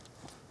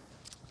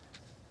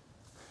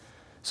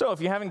So if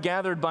you haven't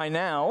gathered by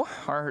now,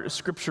 our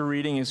scripture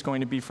reading is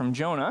going to be from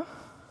Jonah.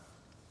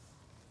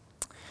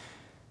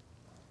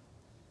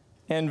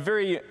 And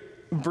very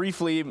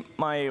briefly,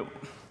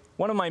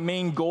 one of my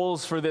main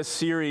goals for this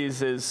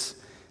series is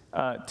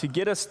to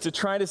get us to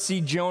try to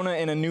see Jonah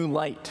in a new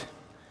light.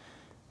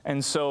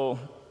 And so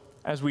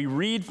as we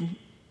read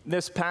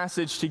this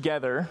passage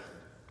together,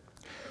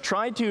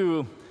 try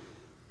to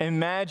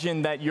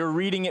imagine that you're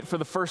reading it for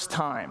the first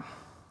time.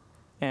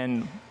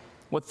 And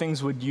what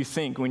things would you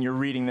think when you're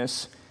reading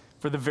this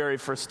for the very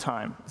first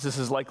time? This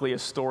is likely a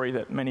story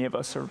that many of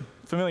us are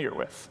familiar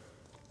with.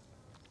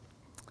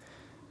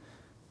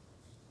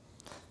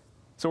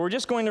 So we're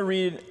just going to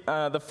read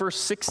the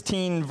first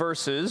 16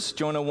 verses.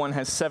 Jonah 1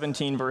 has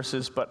 17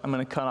 verses, but I'm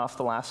going to cut off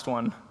the last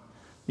one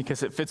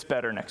because it fits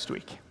better next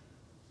week.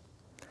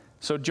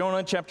 So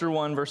Jonah chapter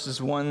 1,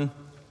 verses 1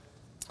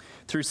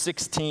 through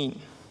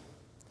 16.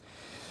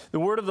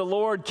 The word of the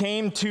Lord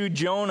came to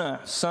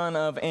Jonah, son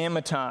of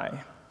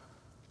Amittai.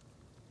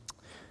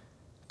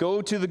 Go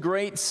to the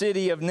great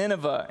city of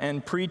Nineveh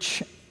and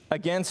preach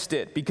against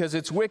it, because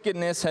its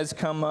wickedness has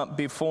come up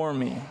before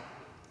me.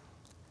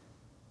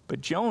 But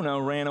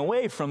Jonah ran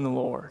away from the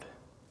Lord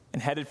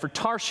and headed for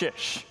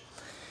Tarshish.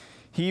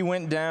 He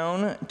went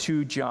down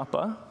to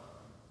Joppa,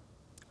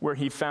 where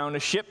he found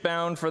a ship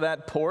bound for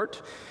that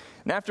port.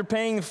 And after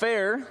paying the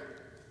fare,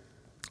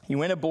 he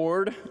went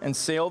aboard and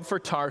sailed for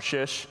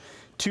Tarshish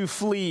to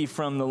flee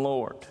from the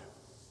Lord.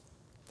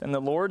 Then the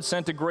Lord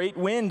sent a great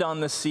wind on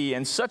the sea,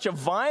 and such a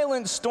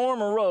violent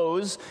storm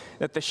arose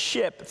that the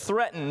ship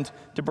threatened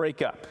to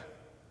break up.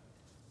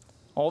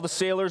 All the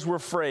sailors were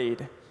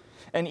afraid,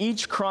 and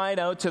each cried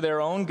out to their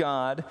own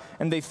God,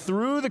 and they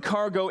threw the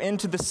cargo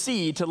into the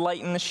sea to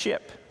lighten the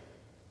ship.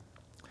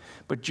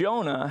 But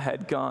Jonah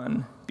had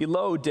gone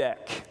below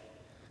deck,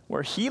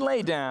 where he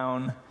lay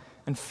down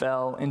and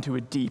fell into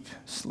a deep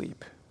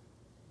sleep.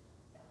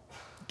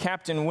 The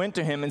captain went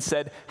to him and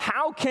said,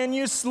 "How can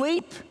you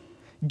sleep?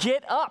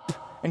 Get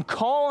up and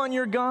call on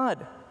your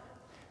God.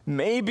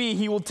 Maybe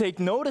he will take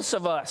notice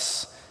of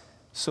us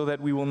so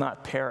that we will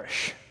not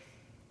perish."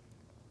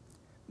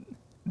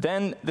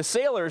 Then the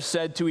sailors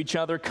said to each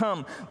other,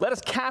 "Come, let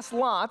us cast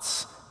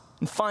lots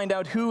and find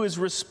out who is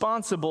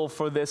responsible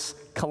for this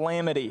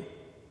calamity."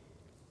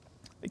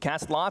 They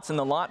cast lots, and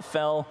the lot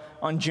fell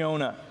on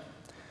Jonah.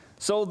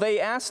 So they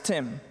asked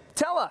him,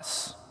 "Tell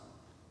us,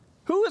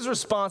 who is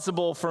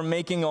responsible for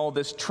making all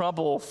this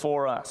trouble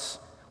for us?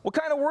 What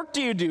kind of work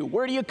do you do?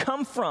 Where do you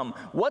come from?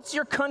 What's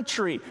your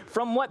country?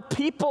 From what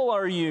people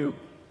are you?"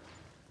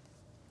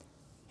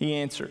 He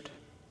answered,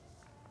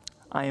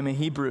 "I am a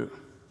Hebrew,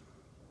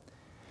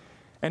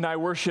 and I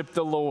worship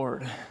the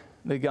Lord,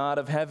 the God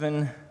of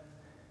heaven,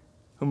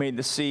 who made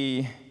the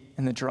sea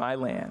and the dry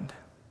land."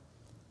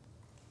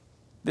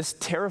 This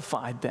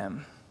terrified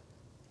them,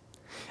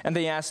 and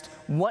they asked,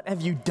 "What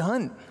have you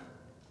done?"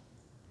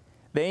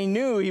 They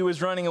knew he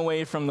was running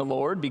away from the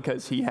Lord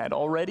because he had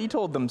already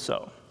told them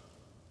so.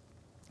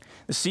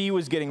 The sea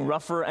was getting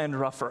rougher and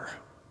rougher.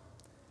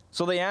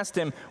 So they asked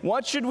him,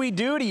 "What should we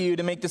do to you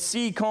to make the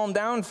sea calm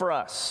down for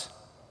us?"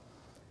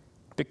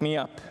 "Pick me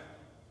up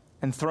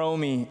and throw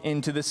me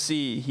into the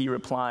sea," he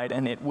replied,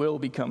 "and it will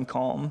become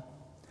calm.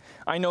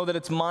 I know that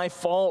it's my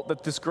fault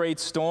that this great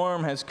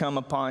storm has come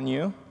upon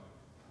you."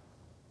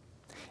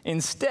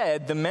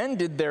 Instead, the men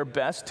did their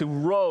best to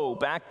row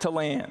back to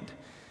land,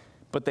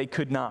 but they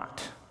could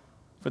not,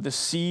 for the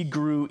sea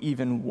grew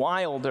even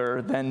wilder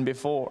than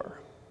before.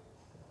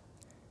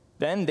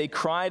 Then they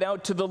cried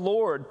out to the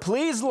Lord,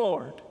 "Please,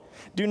 Lord,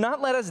 do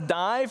not let us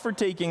die for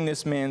taking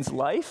this man's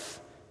life.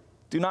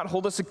 Do not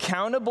hold us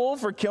accountable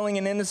for killing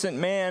an innocent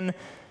man.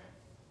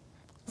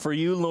 For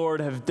you,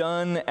 Lord, have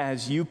done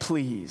as you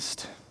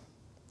pleased."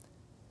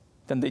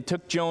 Then they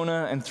took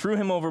Jonah and threw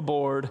him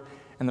overboard,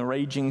 and the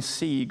raging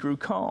sea grew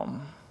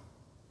calm.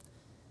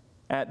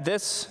 At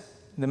this,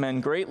 the men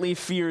greatly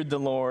feared the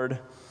Lord,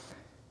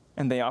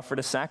 and they offered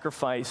a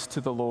sacrifice to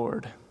the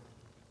Lord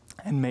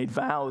and made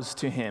vows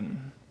to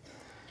him.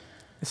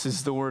 This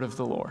is the word of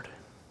the Lord.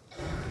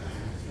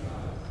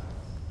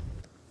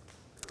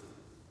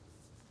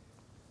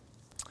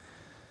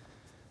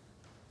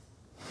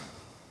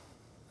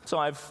 So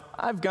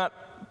I've got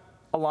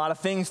a lot of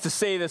things to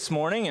say this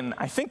morning, and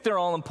I think they're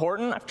all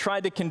important. I've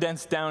tried to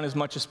condense down as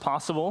much as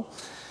possible.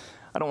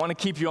 I don't want to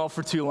keep you all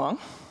for too long.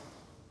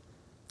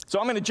 So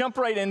I'm going to jump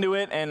right into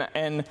it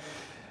and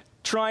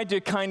try to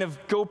kind of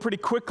go pretty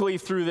quickly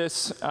through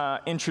this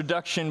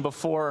introduction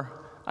before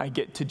I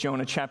get to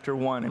Jonah chapter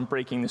 1 and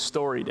breaking the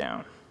story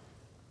down.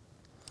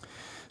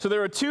 So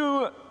there are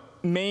two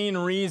main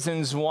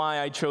reasons why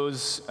I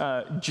chose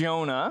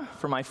Jonah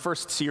for my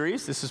first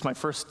series. This is my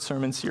first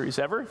sermon series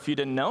ever, if you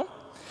didn't know.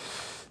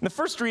 And the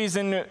first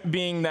reason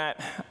being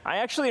that I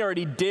actually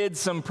already did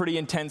some pretty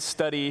intense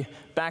study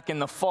back in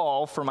the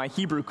fall for my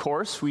Hebrew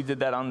course. We did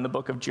that on the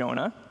book of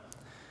Jonah.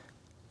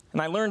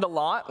 And I learned a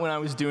lot when I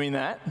was doing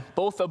that,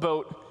 both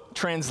about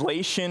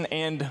translation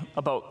and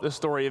about the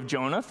story of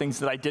Jonah, things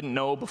that I didn't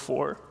know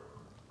before.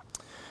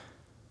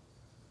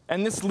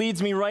 And this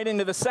leads me right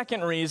into the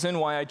second reason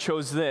why I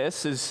chose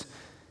this, is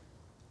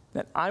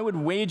that I would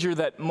wager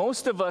that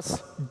most of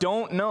us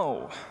don't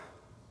know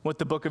what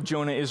the book of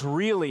Jonah is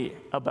really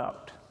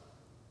about.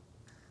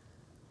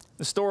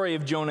 The story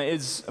of Jonah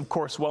is, of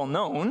course, well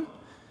known,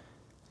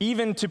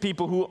 even to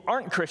people who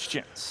aren't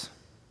Christians.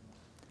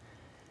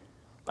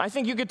 I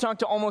think you could talk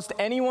to almost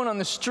anyone on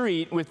the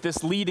street with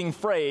this leading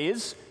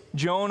phrase,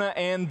 Jonah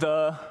and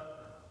the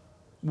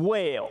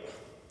whale.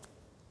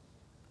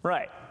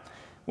 Right.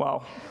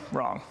 Well,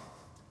 wrong.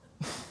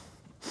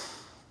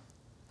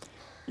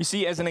 You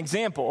see, as an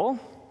example,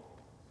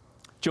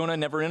 Jonah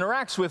never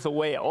interacts with a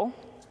whale.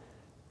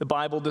 The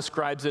Bible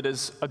describes it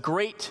as a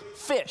great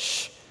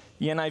fish.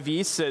 The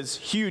NIV says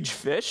huge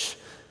fish.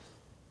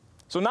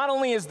 So not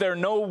only is there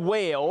no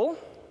whale,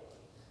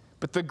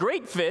 but the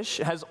great fish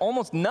has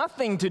almost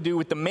nothing to do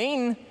with the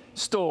main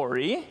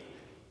story,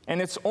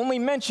 and it's only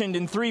mentioned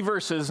in 3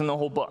 verses in the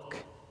whole book.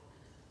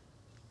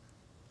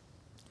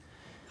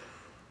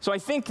 So I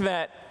think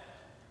that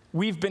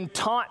we've been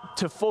taught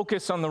to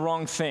focus on the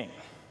wrong thing.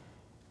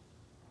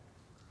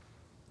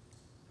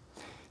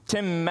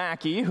 Tim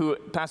Mackie, who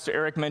Pastor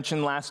Eric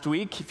mentioned last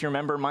week, if you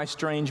remember My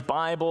Strange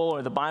Bible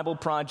or the Bible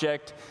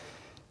Project,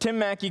 Tim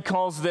Mackie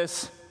calls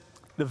this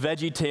the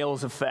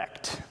VeggieTales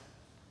effect.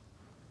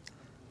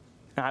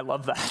 And I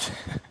love that.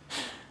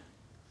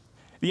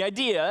 The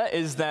idea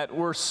is that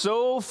we're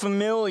so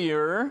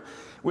familiar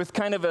with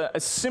kind of a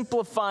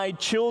simplified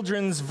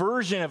children's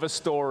version of a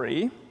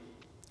story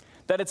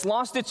that it's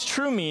lost its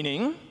true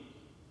meaning,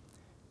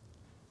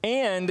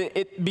 and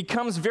it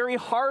becomes very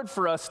hard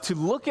for us to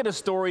look at a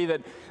story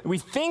that we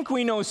think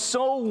we know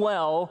so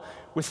well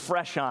with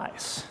fresh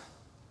eyes.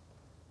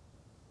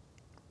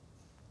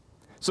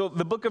 So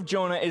the book of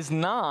Jonah is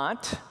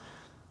not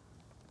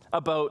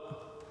about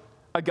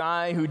a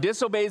guy who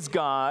disobeys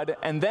God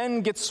and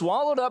then gets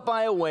swallowed up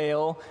by a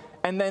whale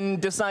and then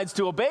decides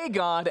to obey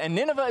God and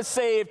Nineveh is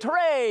saved.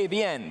 Hooray,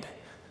 the end.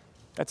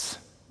 That's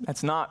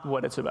not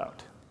what it's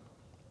about.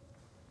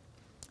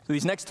 So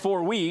these next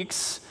 4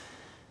 weeks,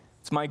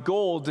 it's my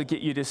goal to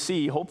get you to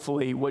see,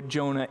 hopefully, what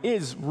Jonah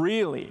is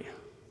really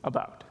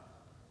about.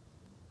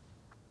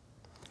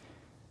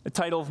 The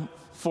title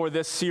for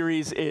this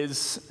series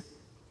is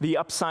The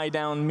Upside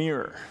Down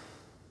Mirror.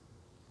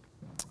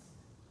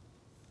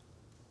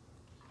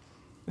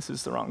 This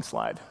is the wrong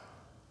slide.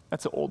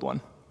 That's an old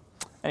one.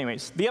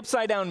 Anyways, The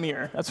Upside Down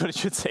Mirror. That's what it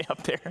should say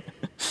up there.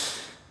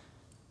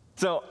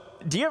 So,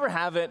 do you ever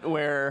have it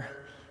where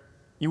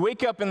you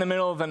wake up in the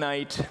middle of the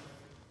night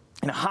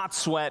in a hot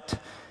sweat,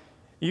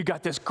 you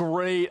got this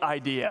great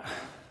idea.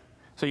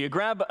 So you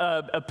grab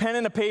a pen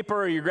and a paper,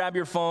 or you grab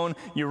your phone,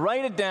 you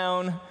write it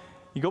down,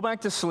 you go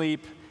back to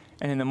sleep,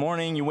 and in the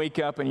morning you wake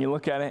up and you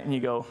look at it and you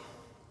go,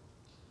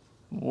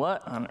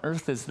 what on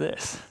earth is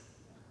this?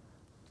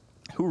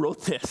 Who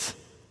wrote this?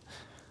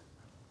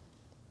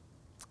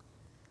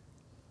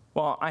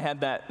 Well, I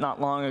had that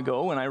not long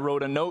ago when I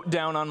wrote a note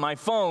down on my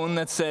phone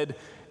that said,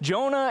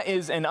 Jonah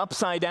is an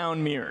upside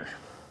down mirror.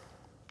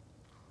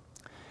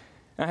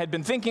 I had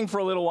been thinking for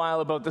a little while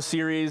about the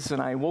series,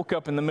 and I woke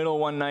up in the middle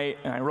one night,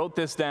 and I wrote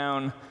this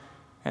down,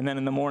 and then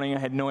in the morning I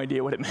had no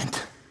idea what it meant.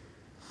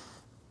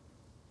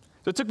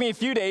 So it took me a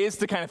few days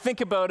to kind of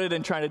think about it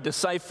and try to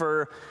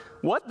decipher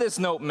what this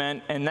note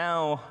meant, and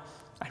now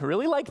I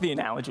really like the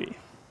analogy.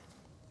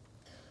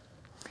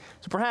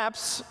 So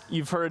perhaps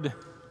you've heard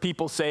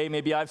people say,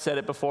 maybe I've said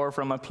it before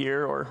from up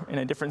here or in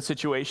a different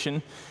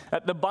situation,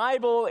 that the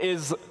Bible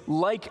is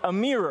like a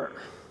mirror.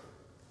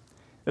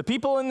 The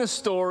people in the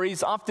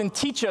stories often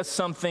teach us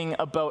something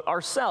about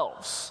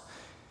ourselves.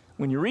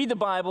 When you read the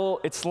Bible,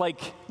 it's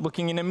like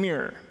looking in a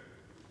mirror.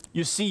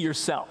 You see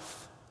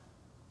yourself.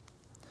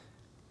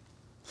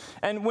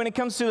 And when it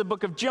comes to the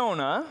book of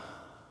Jonah,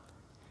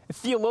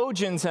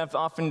 theologians have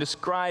often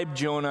described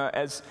Jonah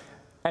as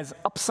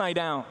upside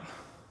down.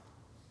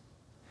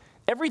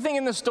 Everything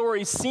in the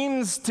story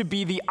seems to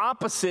be the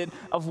opposite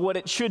of what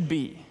it should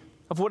be,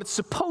 of what it's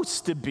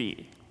supposed to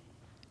be.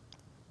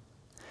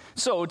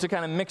 So, to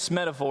kind of mix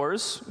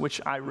metaphors, which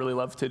I really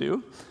love to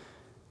do,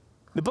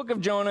 the book of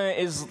Jonah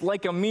is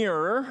like a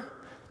mirror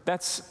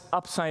that's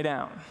upside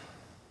down.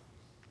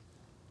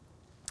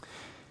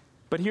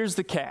 But here's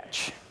the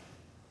catch.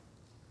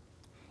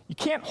 You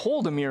can't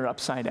hold a mirror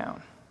upside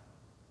down.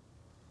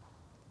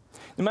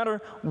 No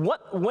matter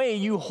what way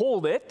you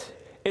hold it,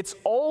 it's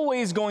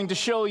always going to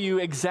show you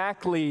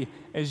exactly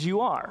as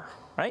you are,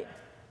 right?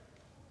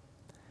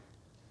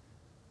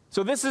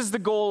 So this is the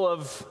goal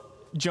of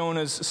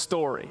Jonah's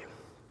story,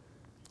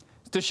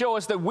 to show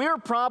us that we're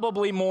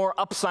probably more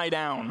upside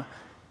down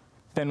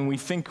than we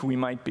think we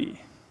might be.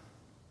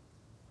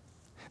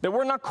 That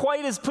we're not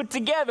quite as put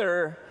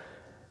together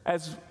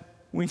as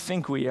we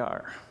think we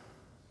are.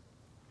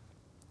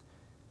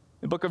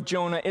 The book of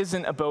Jonah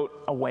isn't about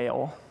a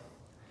whale,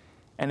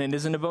 and it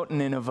isn't about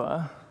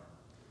Nineveh,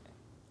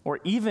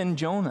 or even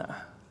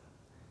Jonah.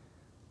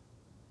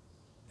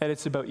 That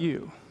it's about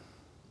you.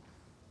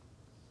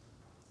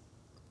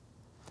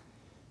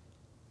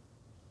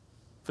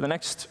 For the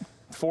next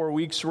 4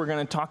 weeks, we're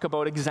going to talk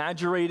about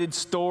exaggerated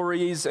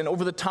stories and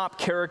over-the-top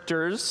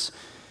characters,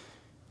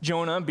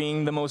 Jonah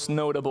being the most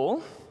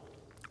notable.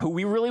 who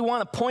we really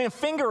want to point a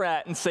finger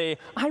at and say,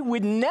 I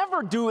would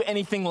never do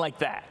anything like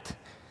that.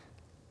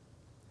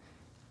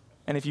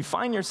 And if you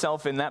find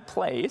yourself in that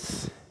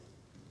place,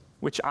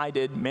 which I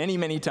did many,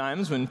 many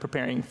times when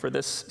preparing for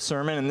this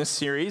sermon and this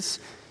series,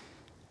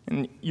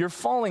 and you're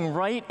falling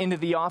right into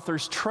the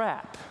author's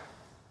trap,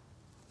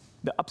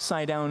 the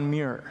upside-down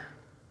mirror.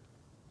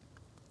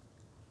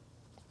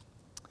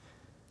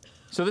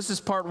 So this is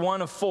part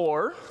 1 of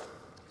 4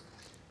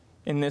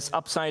 in this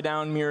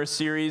upside-down mirror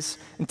series,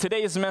 and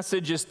today's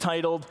message is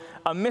titled,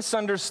 A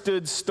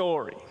Misunderstood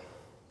Story.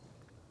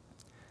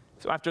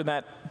 So after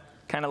that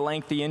kind of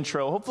lengthy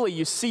intro, hopefully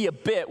you see a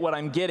bit what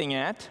I'm getting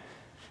at,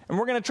 and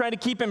we're going to try to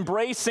keep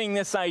embracing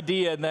this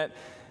idea that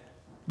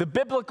the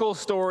biblical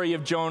story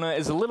of Jonah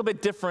is a little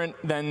bit different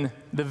than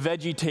the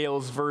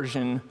VeggieTales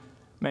version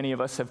many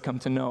of us have come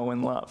to know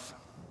and love.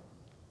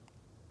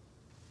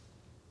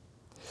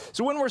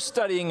 So when we're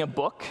studying a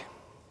book,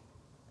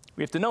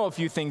 we have to know a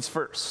few things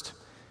first,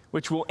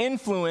 which will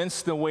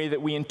influence the way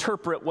that we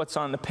interpret what's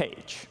on the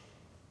page.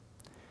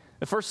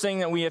 The first thing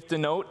that we have to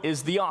note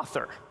is the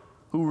author,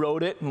 who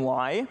wrote it and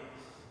why.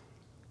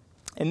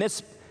 In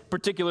this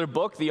particular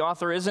book, the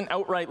author isn't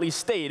outrightly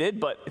stated,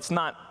 but it's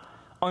not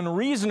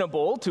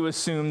unreasonable to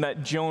assume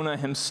that Jonah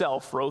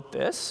himself wrote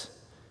this.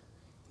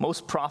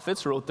 Most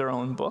prophets wrote their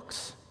own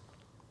books.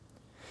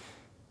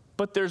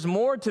 But there's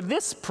more to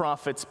this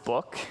prophet's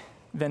book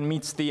than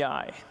meets the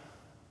eye,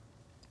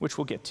 which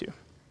we'll get to.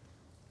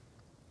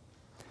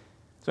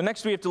 So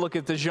next we have to look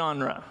at the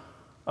genre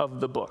of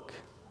the book.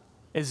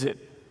 Is it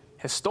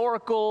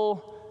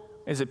historical?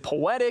 Is it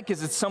poetic?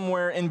 Is it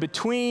somewhere in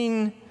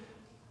between?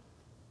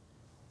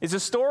 Is the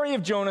story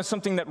of Jonah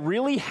something that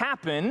really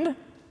happened,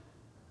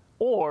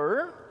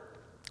 or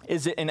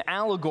is it an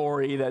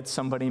allegory that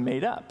somebody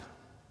made up?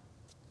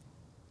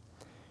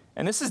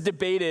 And this is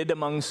debated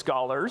among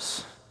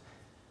scholars.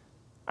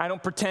 I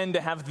don't pretend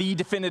to have the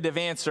definitive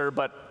answer,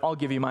 but I'll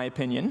give you my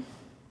opinion.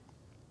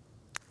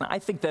 I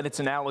think that it's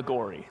an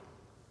allegory.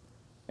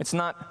 It's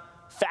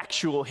not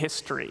factual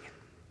history.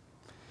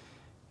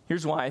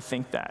 Here's why I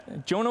think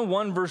that. Jonah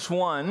 1 verse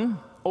 1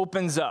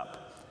 opens up.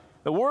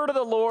 The word of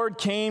the Lord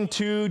came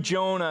to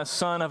Jonah,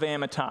 son of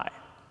Amittai.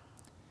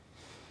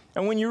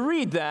 And when you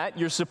read that,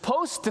 you're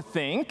supposed to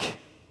think,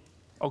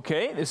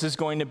 okay, this is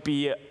going to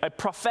be a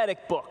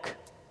prophetic book.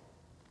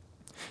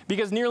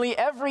 Because nearly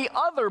every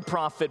other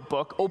prophet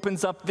book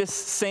opens up this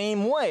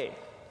same way.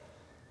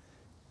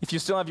 If you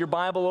still have your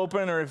Bible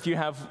open, or if you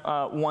have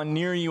one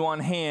near you on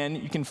hand,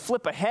 you can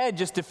flip ahead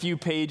just a few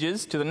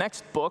pages to the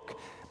next book,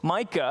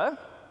 Micah.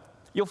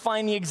 You'll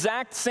find the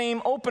exact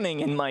same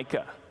opening in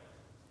Micah.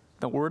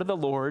 The word of the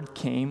Lord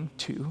came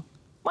to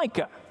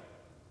Micah.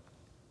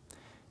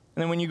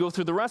 And then when you go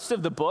through the rest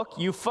of the book,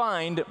 you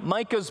find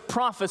Micah's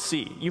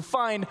prophecy. You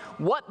find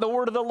what the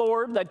word of the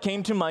Lord that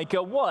came to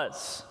Micah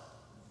was.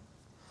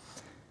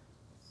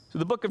 So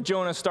the book of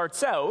Jonah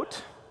starts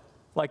out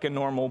like a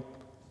normal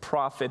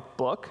prophet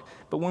book,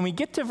 but when we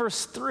get to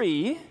verse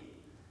 3,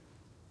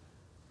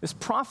 this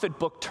prophet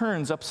book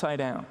turns upside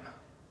down.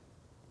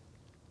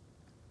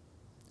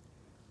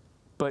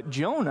 But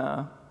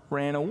Jonah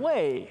ran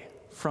away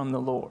from the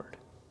Lord.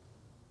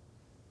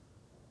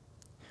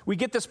 We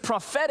get this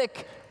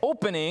prophetic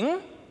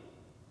opening,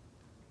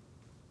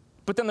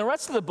 but then the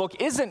rest of the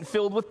book isn't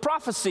filled with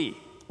prophecy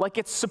like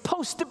it's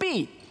supposed to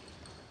be.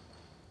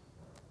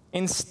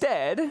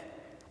 Instead,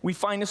 we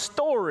find a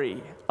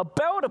story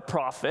about a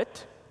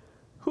prophet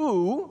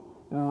who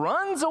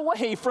runs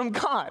away from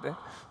God.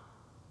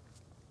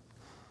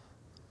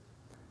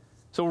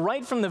 So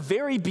right from the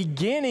very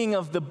beginning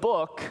of the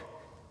book,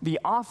 the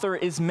author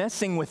is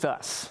messing with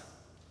us.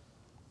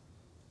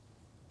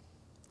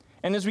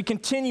 And as we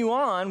continue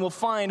on, we'll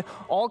find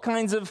all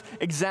kinds of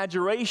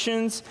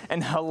exaggerations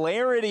and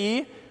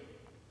hilarity.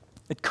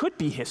 It could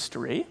be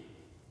history,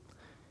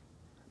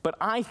 but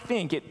I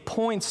think it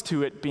points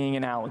to it being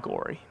an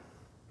allegory.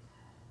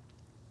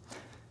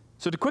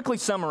 So to quickly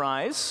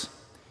summarize,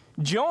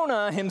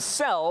 Jonah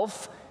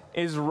himself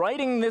is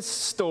writing this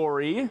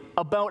story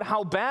about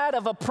how bad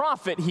of a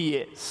prophet he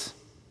is.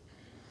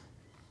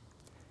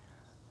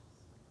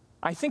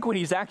 I think what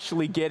he's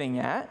actually getting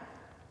at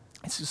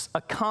is just a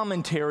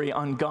commentary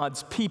on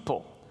God's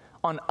people,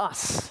 on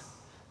us.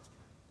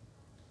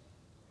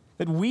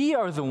 That we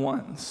are the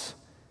ones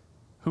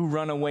who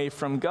run away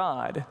from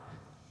God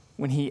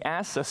when he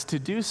asks us to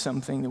do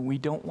something that we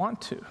don't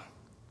want to.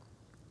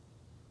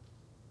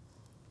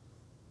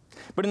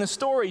 But in the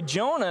story,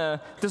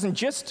 Jonah doesn't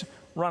just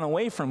run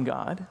away from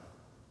God.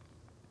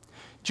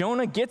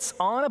 Jonah gets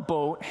on a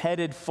boat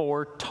headed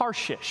for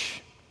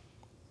Tarshish.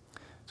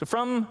 So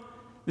from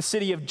the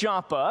city of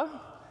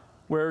Joppa,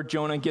 where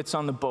Jonah gets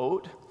on the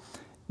boat,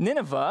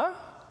 Nineveh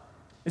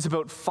is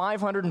about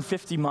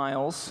 550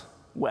 miles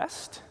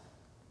west.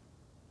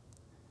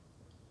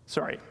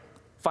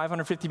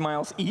 550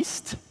 miles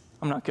east.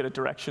 I'm not good at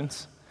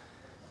directions.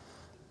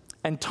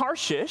 And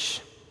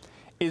Tarshish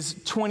is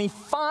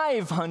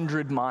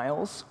 2,500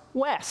 miles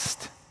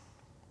west.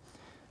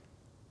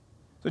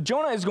 So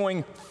Jonah is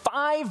going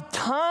 5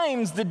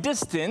 times the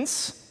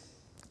distance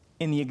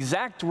in the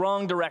exact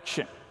wrong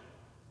direction.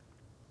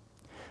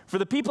 For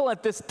the people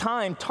at this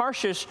time,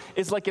 Tarshish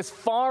is like as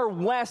far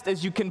west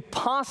as you can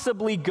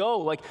possibly go.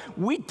 Like,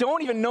 we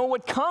don't even know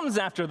what comes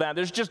after that.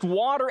 There's just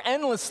water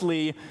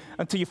endlessly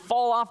until you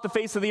fall off the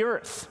face of the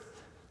earth.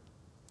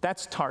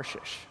 That's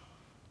Tarshish.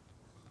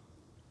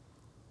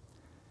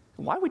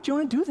 Why would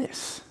Jonah do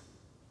this?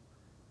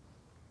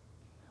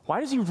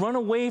 Why does he run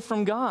away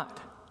from God?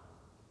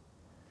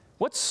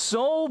 What's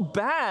so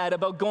bad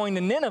about going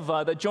to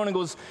Nineveh that Jonah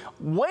goes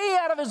way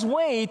out of his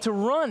way to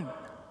run?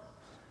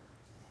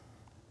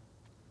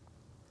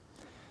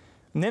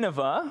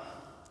 Nineveh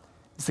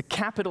is the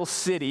capital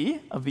city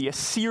of the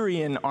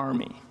Assyrian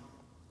army,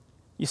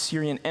 the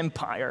Assyrian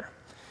Empire.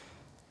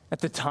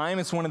 At the time,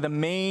 it's one of the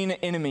main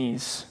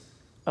enemies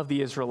of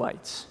the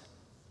Israelites.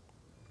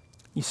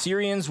 The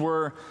Assyrians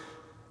were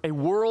a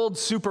world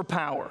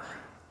superpower,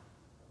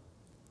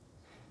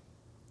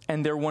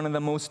 and they're one of the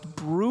most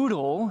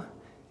brutal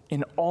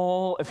in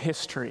all of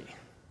history.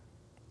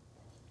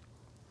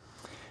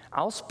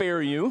 I'll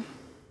spare you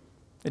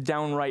the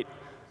downright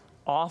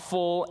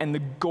awful and the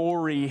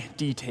gory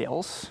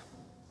details.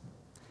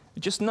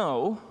 Just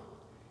know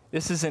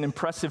this is an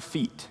impressive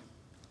feat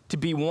to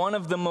be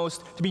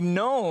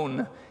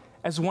known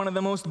as one of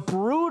the most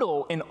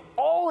brutal in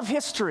all of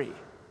history.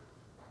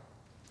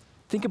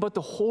 Think about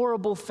the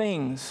horrible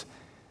things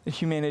that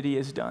humanity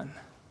has done.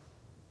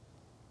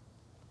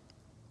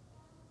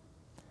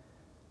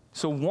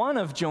 So one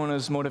of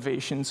Jonah's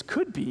motivations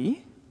could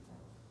be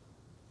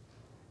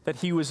that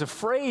he was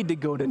afraid to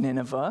go to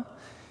Nineveh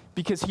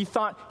because he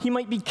thought he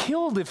might be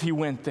killed if he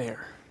went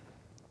there.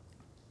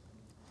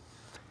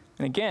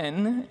 And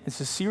again, as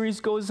the series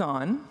goes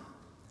on,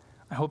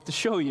 I hope to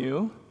show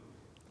you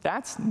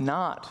that's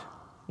not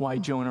why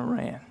Jonah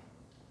ran.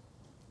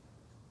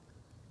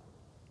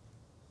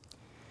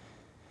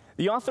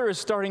 The author is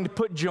starting to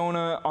put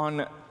Jonah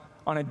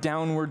on a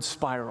downward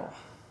spiral.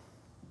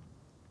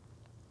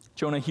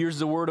 Jonah hears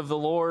the word of the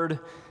Lord,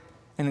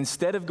 and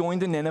instead of going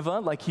to Nineveh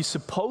like he's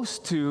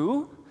supposed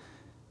to,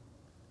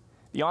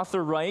 the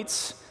author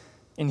writes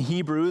in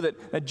Hebrew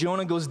that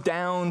Jonah goes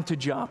down to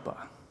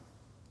Joppa.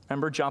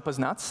 Remember, Joppa's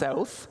not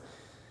south.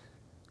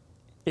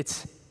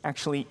 It's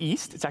actually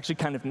east. It's actually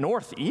kind of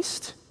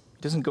northeast.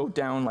 He doesn't go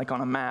down like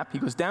on a map. He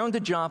goes down to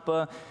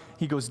Joppa.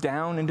 He goes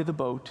down into the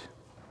boat.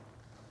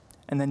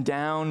 And then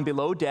down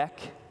below deck,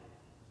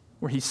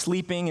 where he's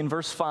sleeping in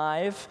verse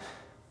 5.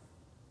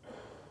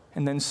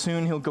 And then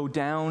soon he'll go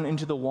down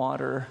into the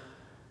water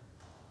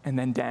and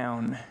then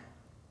down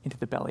into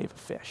the belly of a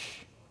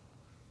fish.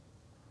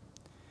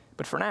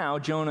 But for now,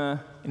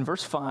 Jonah, in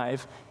verse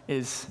 5,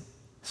 is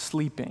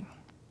sleeping.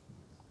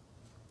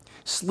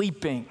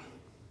 Sleeping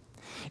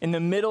in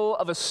the middle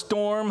of a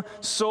storm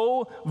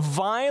so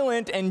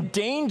violent and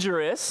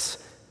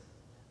dangerous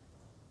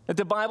that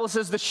the Bible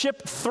says the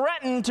ship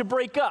threatened to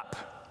break up.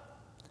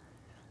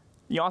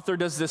 The author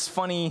does this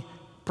funny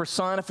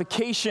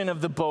personification of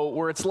the boat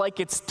where it's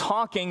like it's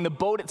talking. The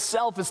boat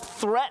itself is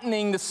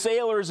threatening the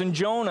sailors and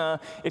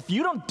Jonah. If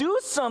you don't do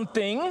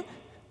something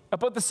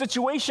about the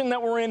situation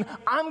that we're in,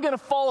 I'm going to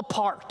fall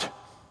apart.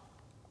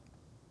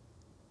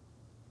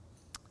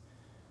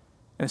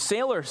 And the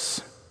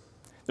sailors,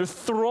 they're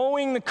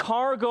throwing the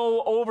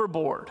cargo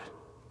overboard,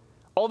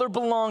 all their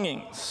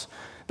belongings.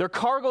 They're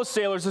cargo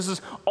sailors. This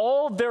is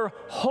all their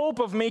hope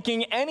of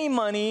making any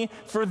money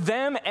for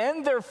them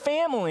and their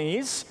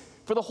families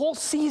for the whole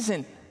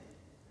season.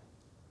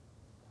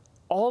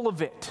 All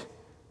of it.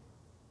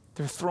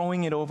 They're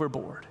throwing it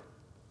overboard.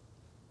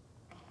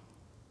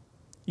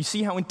 You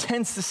see how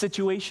intense the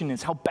situation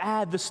is, how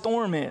bad the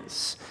storm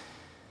is.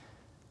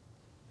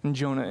 And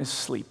Jonah is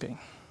sleeping.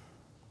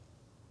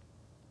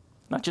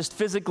 Not just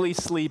physically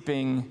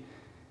sleeping,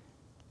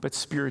 but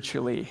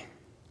spiritually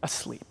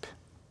asleep.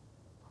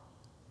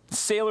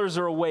 Sailors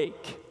are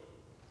awake.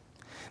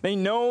 They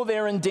know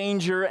they're in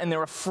danger and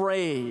they're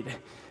afraid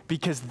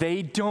because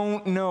they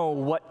don't know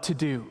what to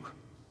do.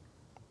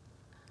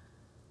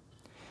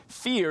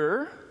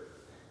 Fear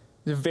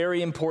is a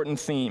very important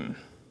theme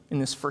in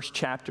this first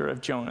chapter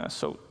of Jonah,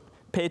 so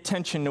pay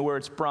attention to where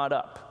it's brought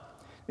up.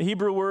 The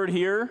Hebrew word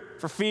here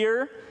for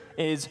fear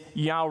is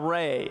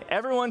yareh.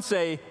 Everyone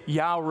say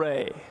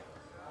yareh.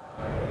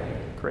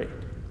 Great.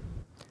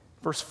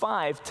 Verse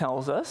 5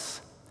 tells us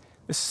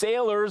the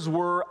sailors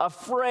were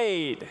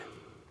afraid,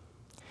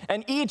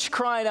 and each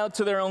cried out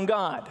to their own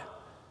God,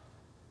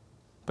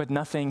 but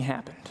nothing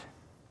happened.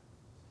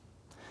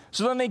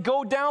 So then they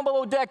go down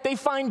below deck, they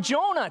find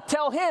Jonah,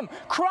 tell him,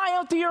 cry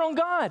out to your own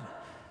God.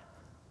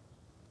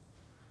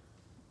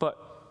 But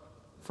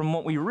from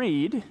what we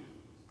read,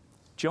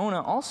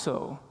 Jonah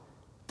also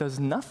does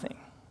nothing.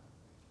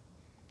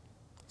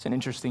 It's an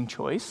interesting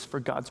choice for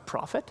God's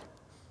prophet.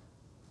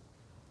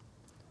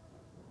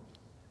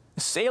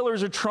 The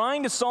sailors are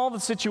trying to solve the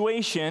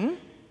situation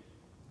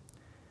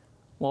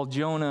while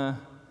Jonah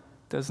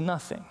does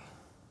nothing.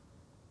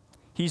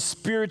 He's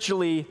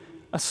spiritually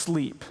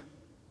asleep.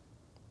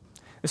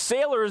 The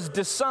sailors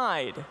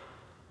decide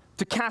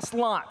to cast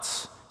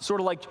lots, sort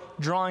of like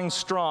drawing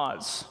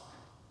straws.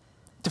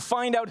 to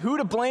find out who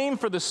to blame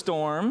for the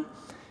storm,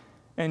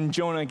 and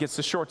Jonah gets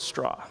the short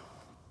straw.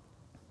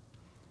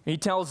 He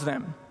tells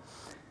them,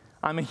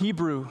 I'm a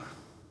Hebrew.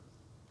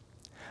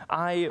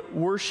 I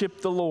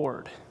worship the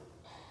Lord.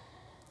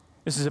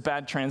 This is a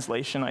bad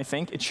translation, I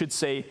think. It should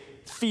say,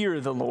 fear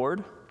the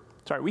Lord.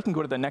 Sorry, we can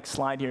go to the next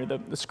slide here.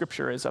 The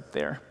scripture is up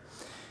there.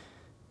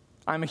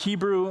 I'm a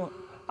Hebrew.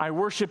 I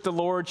worship the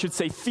Lord. Should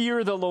say,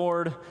 fear the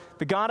Lord,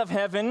 the God of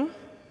heaven,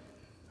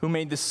 who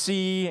made the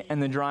sea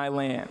and the dry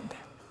land.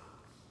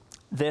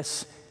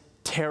 This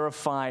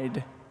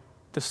terrified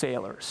the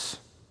sailors.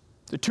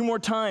 So 2 more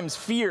times,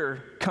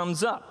 fear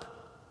comes up.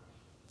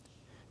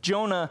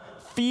 Jonah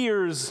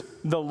fears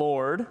the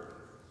Lord.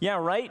 Yeah,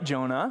 right,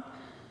 Jonah.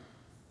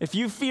 If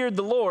you feared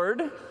the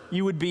Lord,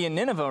 you would be in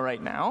Nineveh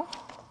right now.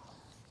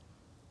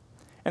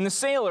 And the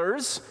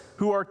sailors,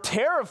 who are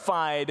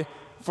terrified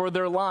for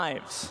their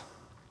lives.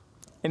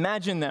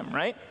 Imagine them,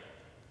 right?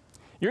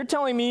 You're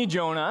telling me,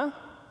 Jonah,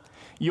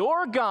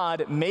 your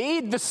God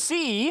made the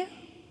sea,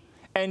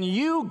 and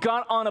you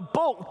got on a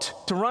boat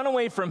to run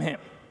away from him.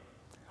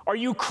 Are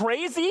you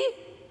crazy?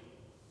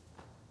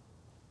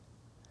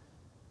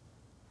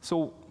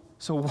 So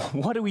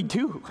what do we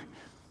do?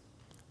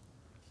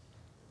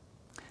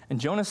 And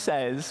Jonah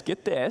says,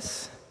 get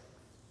this,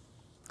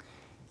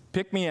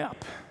 pick me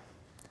up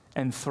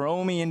and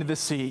throw me into the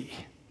sea,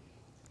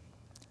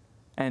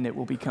 and it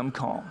will become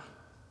calm.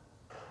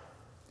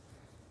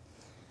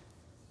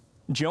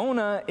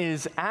 Jonah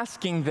is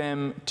asking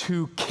them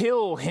to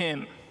kill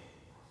him.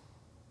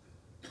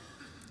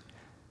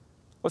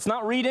 Let's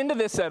not read into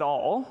this at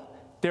all.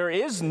 There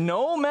is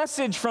no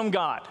message from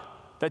God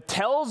that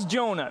tells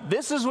Jonah,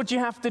 this is what you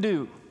have to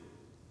do.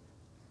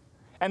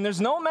 And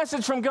there's no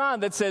message from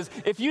God that says,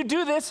 if you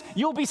do this,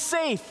 you'll be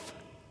safe.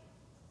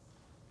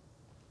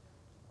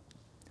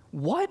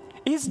 What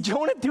is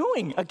Jonah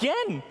doing?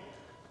 Again.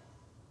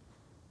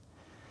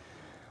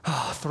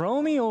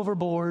 Throw me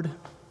overboard.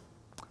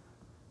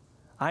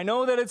 I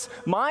know that it's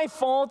my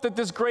fault that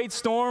this great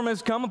storm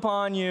has come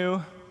upon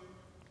you.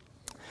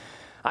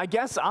 I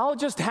guess I'll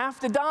just have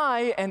to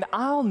die, and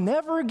I'll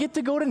never get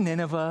to go to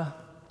Nineveh.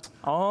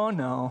 Oh,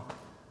 no.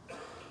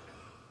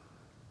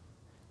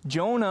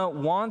 Jonah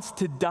wants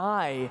to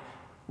die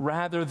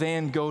rather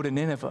than go to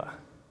Nineveh.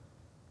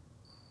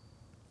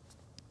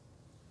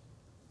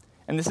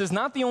 And this is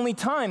not the only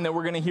time that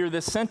we're going to hear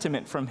this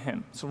sentiment from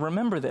him. So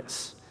remember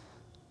this.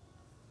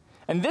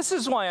 And this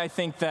is why I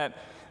think that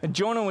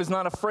Jonah was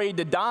not afraid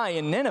to die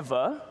in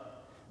Nineveh,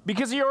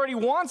 because he already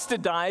wants to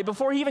die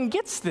before he even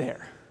gets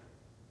there.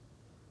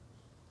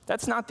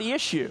 That's not the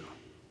issue.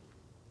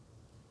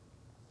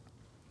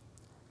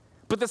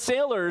 But the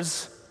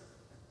sailors,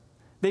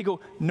 they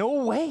go,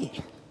 no way.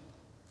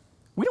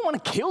 We don't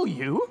want to kill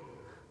you.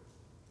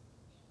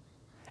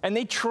 And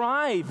they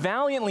try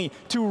valiantly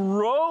to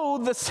row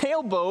the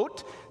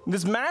sailboat,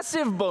 this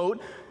massive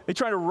boat. They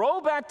try to row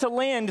back to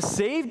land to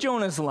save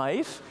Jonah's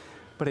life,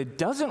 but it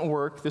doesn't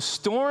work. The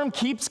storm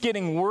keeps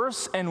getting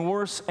worse and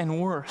worse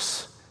and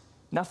worse.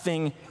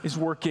 Nothing is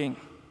working.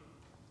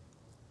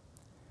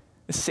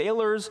 The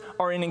sailors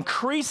are in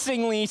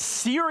increasingly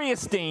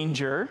serious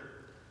danger,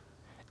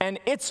 and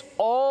it's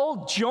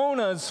all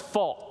Jonah's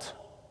fault.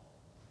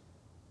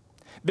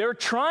 They're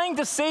trying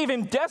to save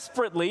him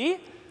desperately,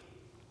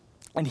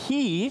 and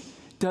he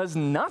does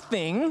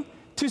nothing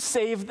to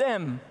save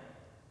them.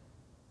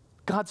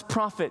 God's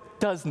prophet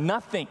does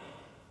nothing.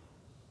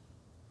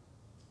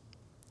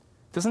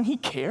 Doesn't he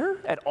care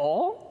at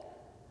all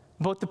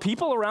about the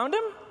people around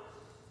him?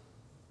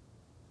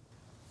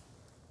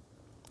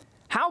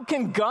 How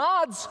can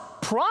God's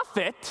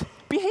prophet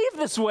behave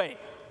this way?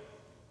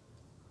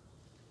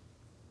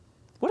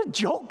 What a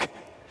joke.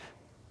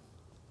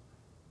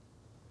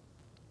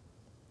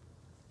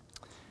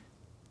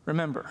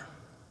 Remember,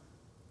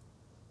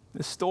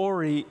 the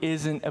story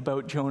isn't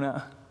about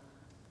Jonah.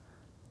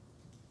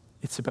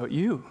 It's about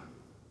you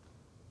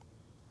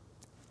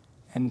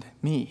and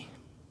me.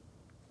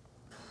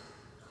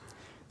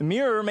 The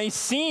mirror may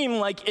seem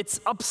like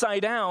it's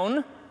upside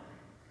down.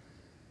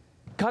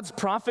 God's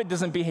prophet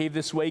doesn't behave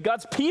this way.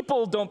 God's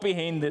people don't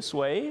behave this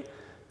way.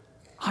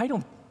 I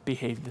don't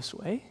behave this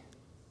way,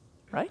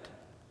 right?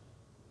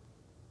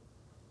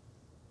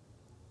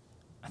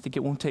 I think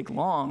it won't take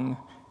long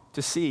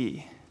to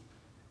see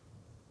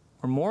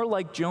we're more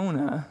like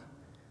Jonah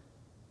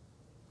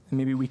than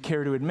maybe we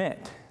care to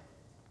admit.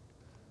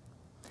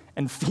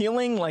 And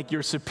feeling like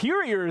you're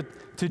superior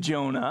to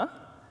Jonah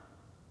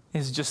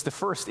is just the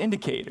first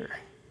indicator.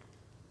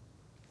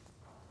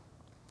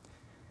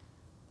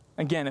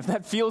 Again, if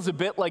that feels a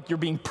bit like you're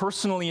being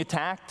personally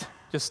attacked,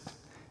 just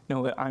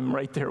know that I'm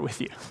right there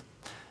with you.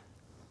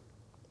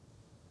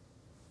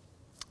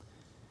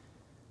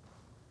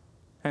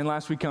 And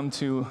last, we come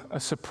to a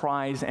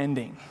surprise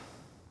ending.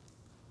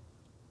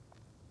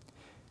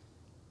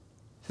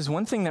 This is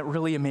one thing that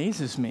really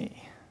amazes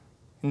me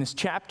in this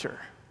chapter.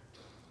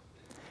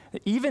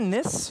 Even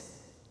this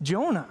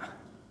Jonah,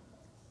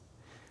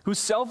 who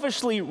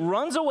selfishly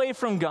runs away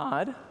from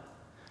God,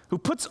 who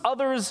puts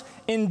others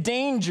in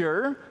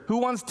danger, who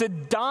wants to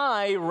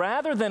die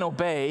rather than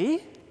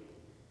obey,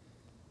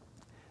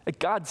 that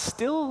God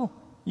still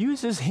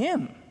uses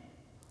him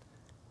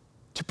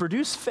to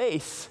produce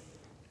faith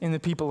in the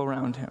people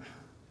around him.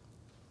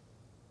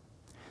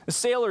 The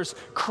sailors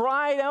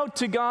cried out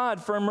to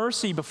God for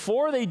mercy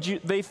before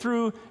they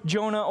threw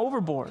Jonah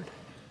overboard.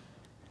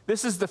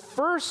 This is the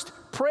first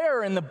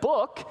prayer in the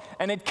book,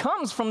 and it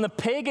comes from the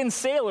pagan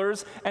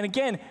sailors, and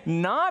again,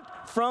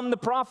 not from the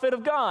prophet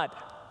of God.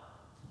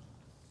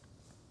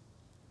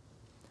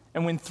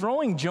 And when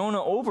throwing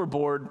Jonah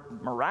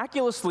overboard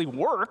miraculously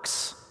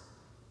works,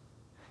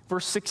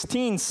 verse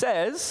 16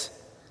 says,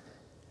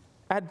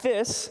 "At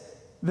this,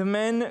 the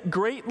men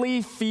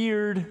greatly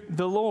feared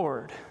the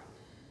Lord."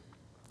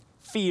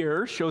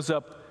 Fear shows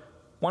up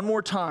one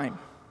more time.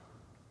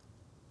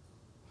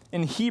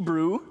 In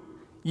Hebrew,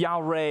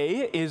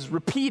 Yahweh is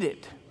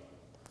repeated.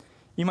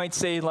 You might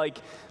say, like,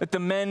 that the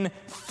men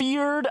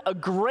feared a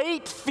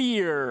great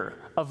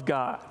fear of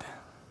God.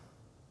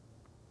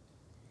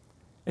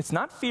 It's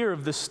not fear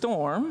of the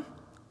storm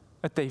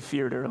that they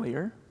feared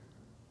earlier,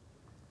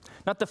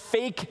 not the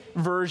fake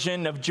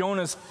version of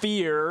Jonah's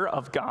fear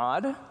of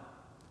God,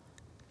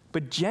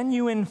 but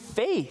genuine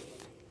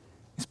faith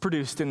is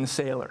produced in the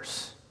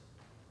sailors.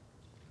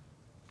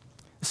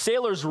 The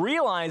sailors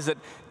realize that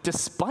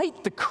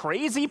despite the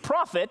crazy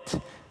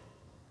prophet,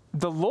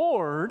 the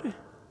Lord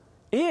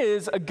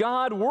is a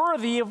God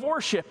worthy of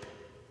worship.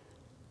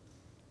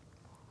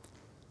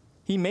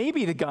 He may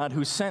be the God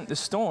who sent the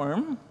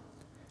storm,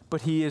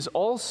 but he is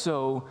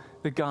also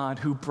the God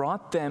who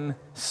brought them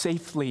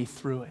safely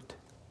through it.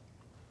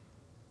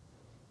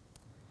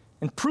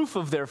 And proof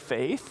of their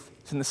faith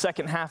is in the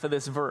second half of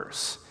this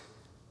verse.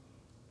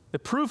 The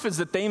proof is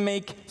that they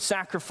make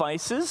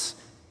sacrifices,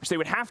 which they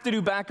would have to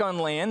do back on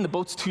land. The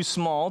boat's too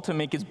small to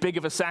make as big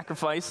of a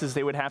sacrifice as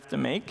they would have to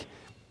make.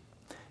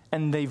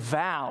 And they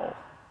vow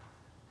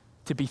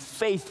to be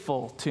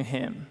faithful to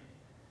him,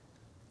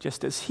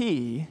 just as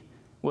he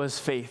was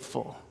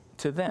faithful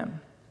to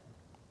them.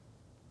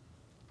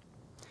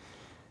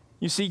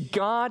 You see,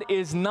 God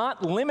is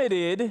not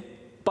limited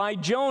by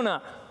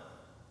Jonah,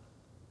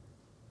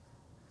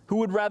 who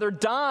would rather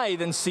die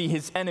than see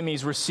his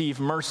enemies receive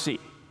mercy.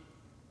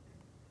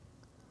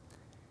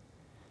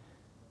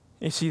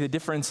 You see, the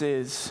difference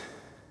is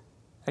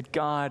that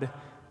God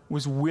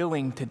was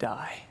willing to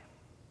die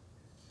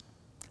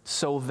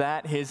so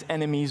that his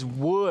enemies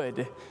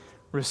would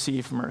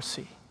receive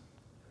mercy.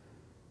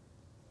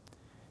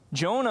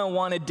 Jonah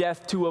wanted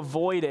death to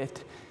avoid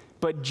it,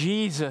 but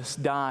Jesus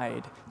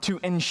died to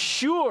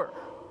ensure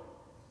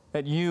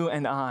that you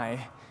and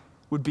I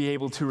would be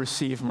able to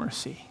receive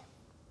mercy.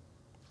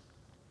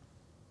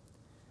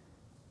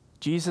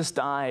 Jesus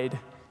died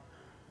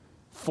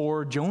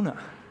for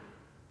Jonah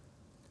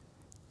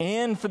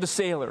and for the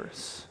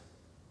sailors,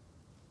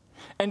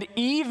 and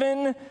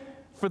even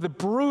for the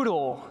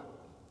brutal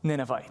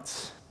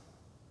Ninevites.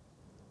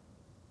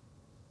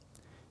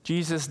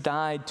 Jesus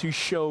died to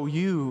show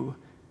you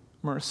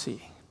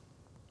mercy.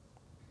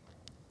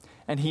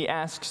 And he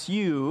asks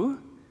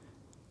you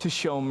to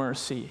show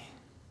mercy,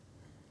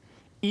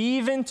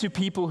 even to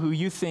people who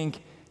you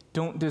think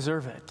don't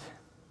deserve it.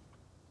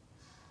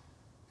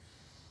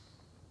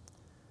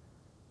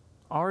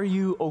 Are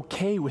you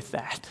okay with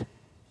that?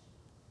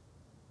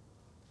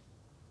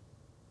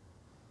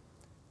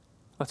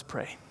 Let's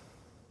pray.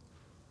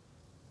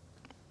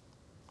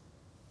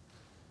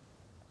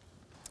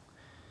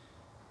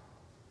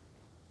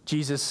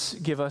 Jesus,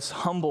 give us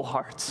humble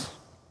hearts.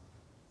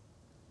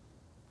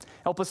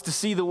 Help us to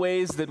see the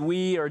ways that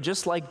we are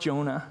just like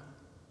Jonah,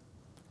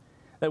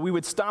 that we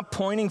would stop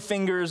pointing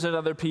fingers at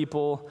other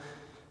people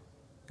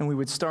and we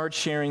would start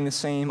sharing the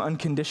same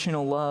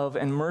unconditional love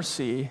and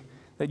mercy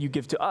that you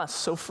give to us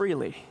so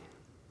freely.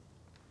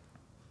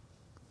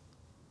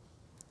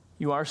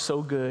 You are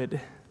so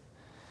good,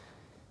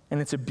 and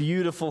it's a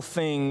beautiful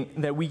thing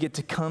that we get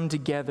to come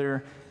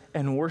together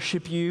and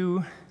worship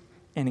you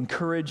and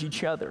encourage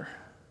each other.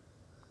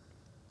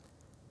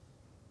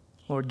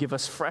 Lord, give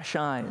us fresh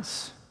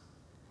eyes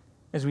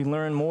as we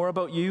learn more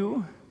about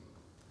you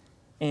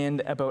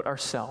and about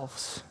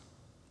ourselves.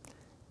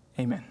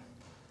 Amen.